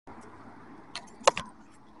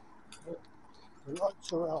The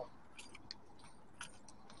lights are out.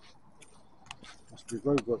 Must be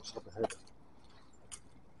roadworks up ahead.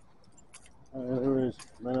 There is,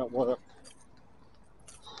 men at work.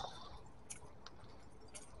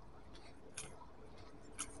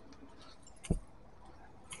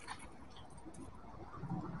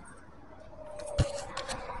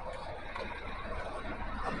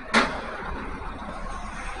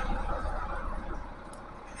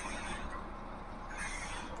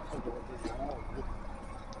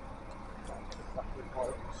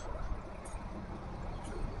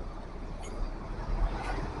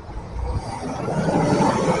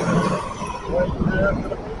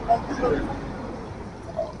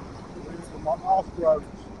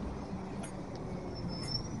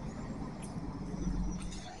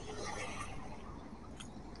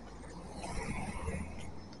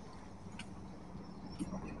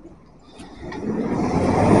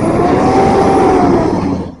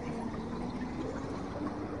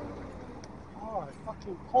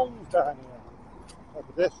 Fucking ponds down here. No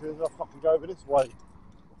pedestrians, I'll fucking go over this way.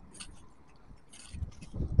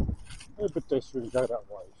 No pedestrians go that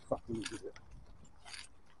way, fucking idiot.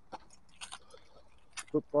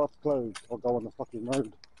 Footpath closed, I'll go on the fucking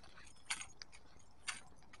road.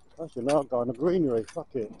 Actually, now I'll go on the greenery,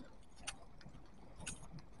 fuck it.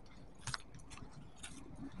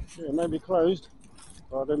 Yeah, it may be closed,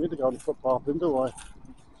 but I don't need to go on the footpath then, do I?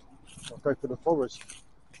 I'll go to the forest.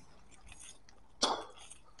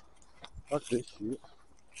 Fuck this shit.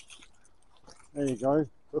 There you go.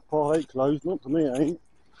 Footpath ain't closed, not to me it ain't.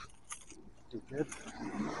 Dickhead.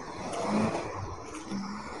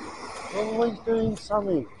 Always doing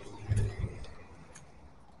something.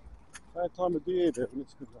 Bad time of the year there when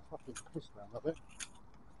it's because of fucking piss down up there.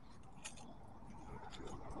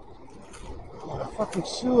 Oh, the fucking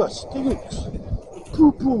sewer stinks.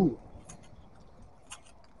 Poo poo.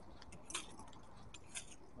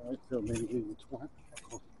 I ain't filming you twat.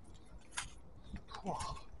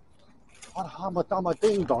 What hammer dammer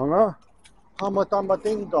ding dong, huh? Hammer dammer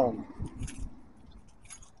ding dong.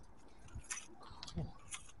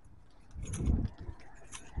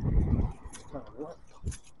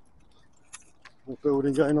 More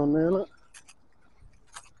building going on there, look.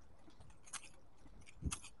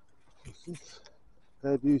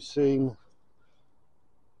 Have you seen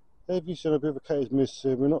a bit of a case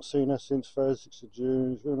missing? We're not seeing her since Thursday, 6th of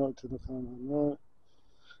June. We're not to the phone. No.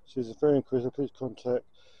 She's a very inquisitive. Please contact.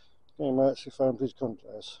 Yeah, mate, she found. Please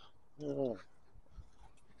contact us. Yeah.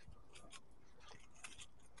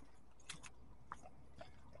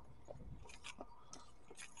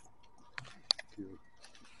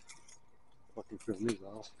 Fucking film his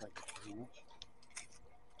ass. Thank you very much.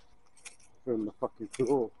 Film the fucking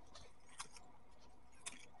floor.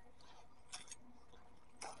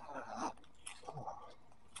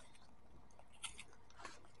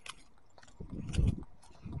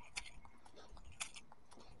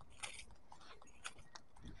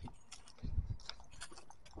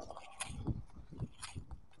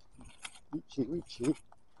 Itchy.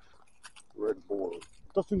 Red ball.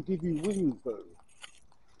 Doesn't give you wings though.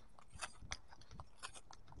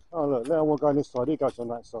 Oh look, now we'll go on this side. He goes on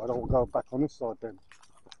that side. I will go back on this side then.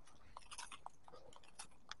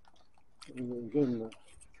 Again, look.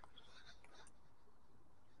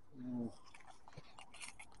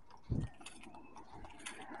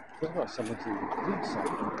 Feels like someone's eating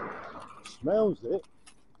something. Smells it.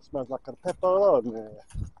 Smells like a pepperoni there.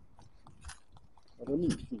 At a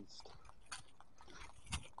meat feast.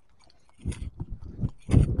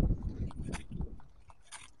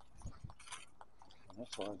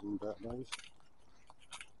 That's what I do about those.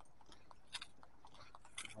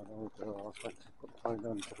 I don't know what I was going to put the phone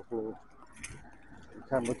down to the floor. The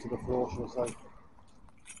camera to the floor, shall I say.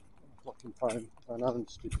 Fucking phone. I don't know,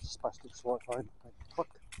 stupid spastic swipe phone. Fuck.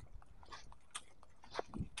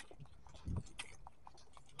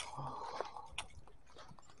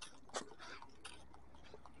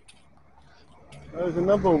 There's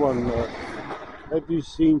another one. Have you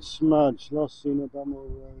seen Smudge? Last seen at Dunmore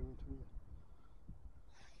Road.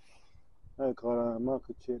 Oh god,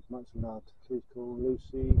 microchip, much love. Please call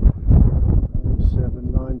Lucy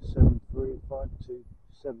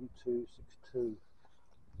 07973527262.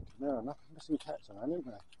 No, enough missing cats around, isn't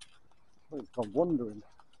there? Well, it's gone wandering.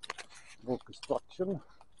 More construction.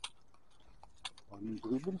 Home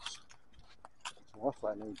improvements. So I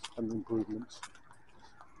flat needs home improvements.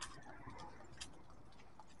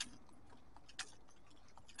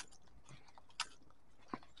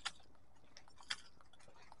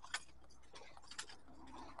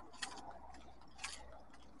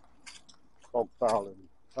 Bob Fowling,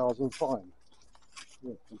 1005.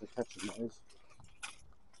 Yeah, I'm just catching those.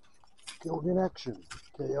 Skilled in action,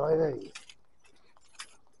 KIA.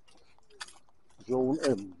 Zone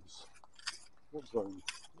M's. What zone?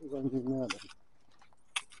 What zone's in there then?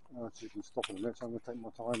 Oh, actually, you can stop in a minute, so I'm going to take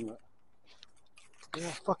my time. There's a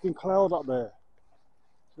fucking cloud up there.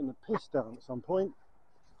 It's going to piss down at some point.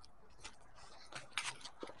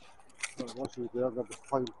 Right, what should we do? I'll grab the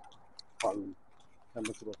phone.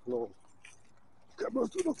 Camera to the floor. Camera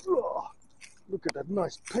to the floor. Look at that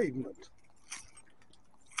nice pavement.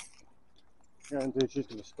 Yeah, indeed, she's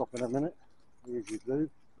going to stop in a minute. I usually do.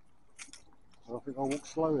 So I think I'll walk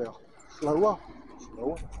slower. Slower?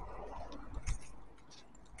 Slower.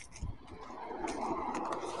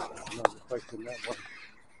 No, we're facing that one.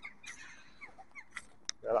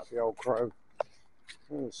 Yeah, that's the old crow.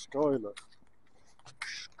 Oh, the sky, look.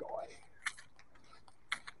 Sky.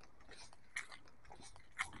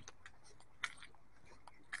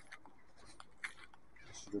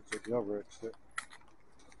 Should have took the other exit.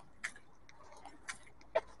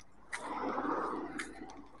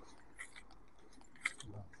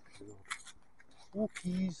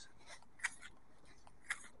 Walkies.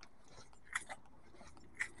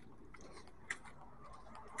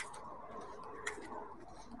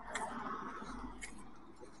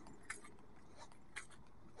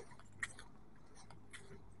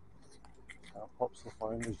 Out pops the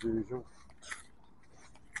phone as usual.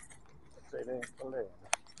 Dead ain't for there.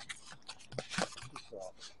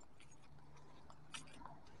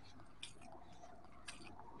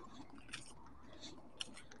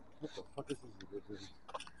 What the fuck is this doing?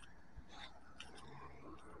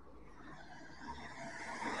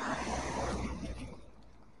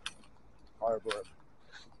 Hybrid.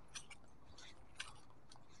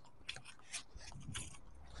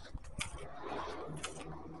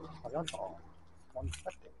 I don't know.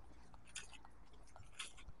 150.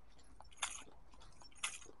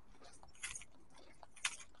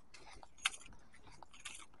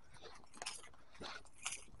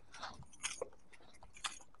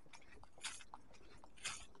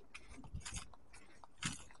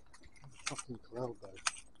 Fucking cloud though.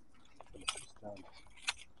 Gonna piss down.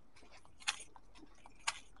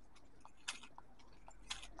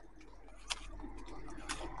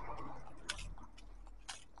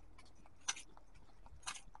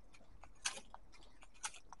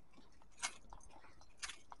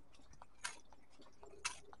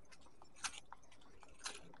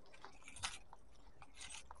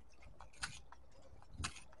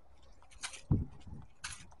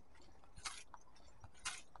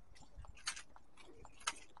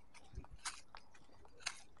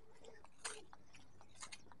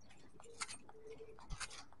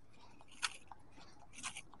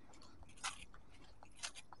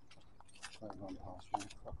 Don't run past me,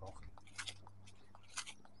 fuck off.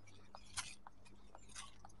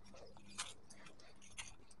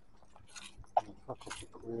 Oh, fuck off the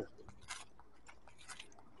queer.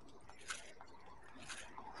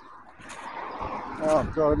 Oh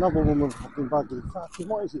god, another woman fucking buggy. Fucking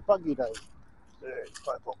what is it? Buggy day? Yeah, it's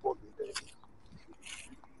proper buggy day.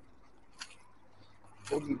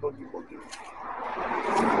 Buggy, buggy, buggy.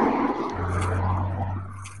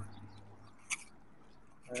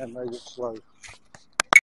 And they look slow.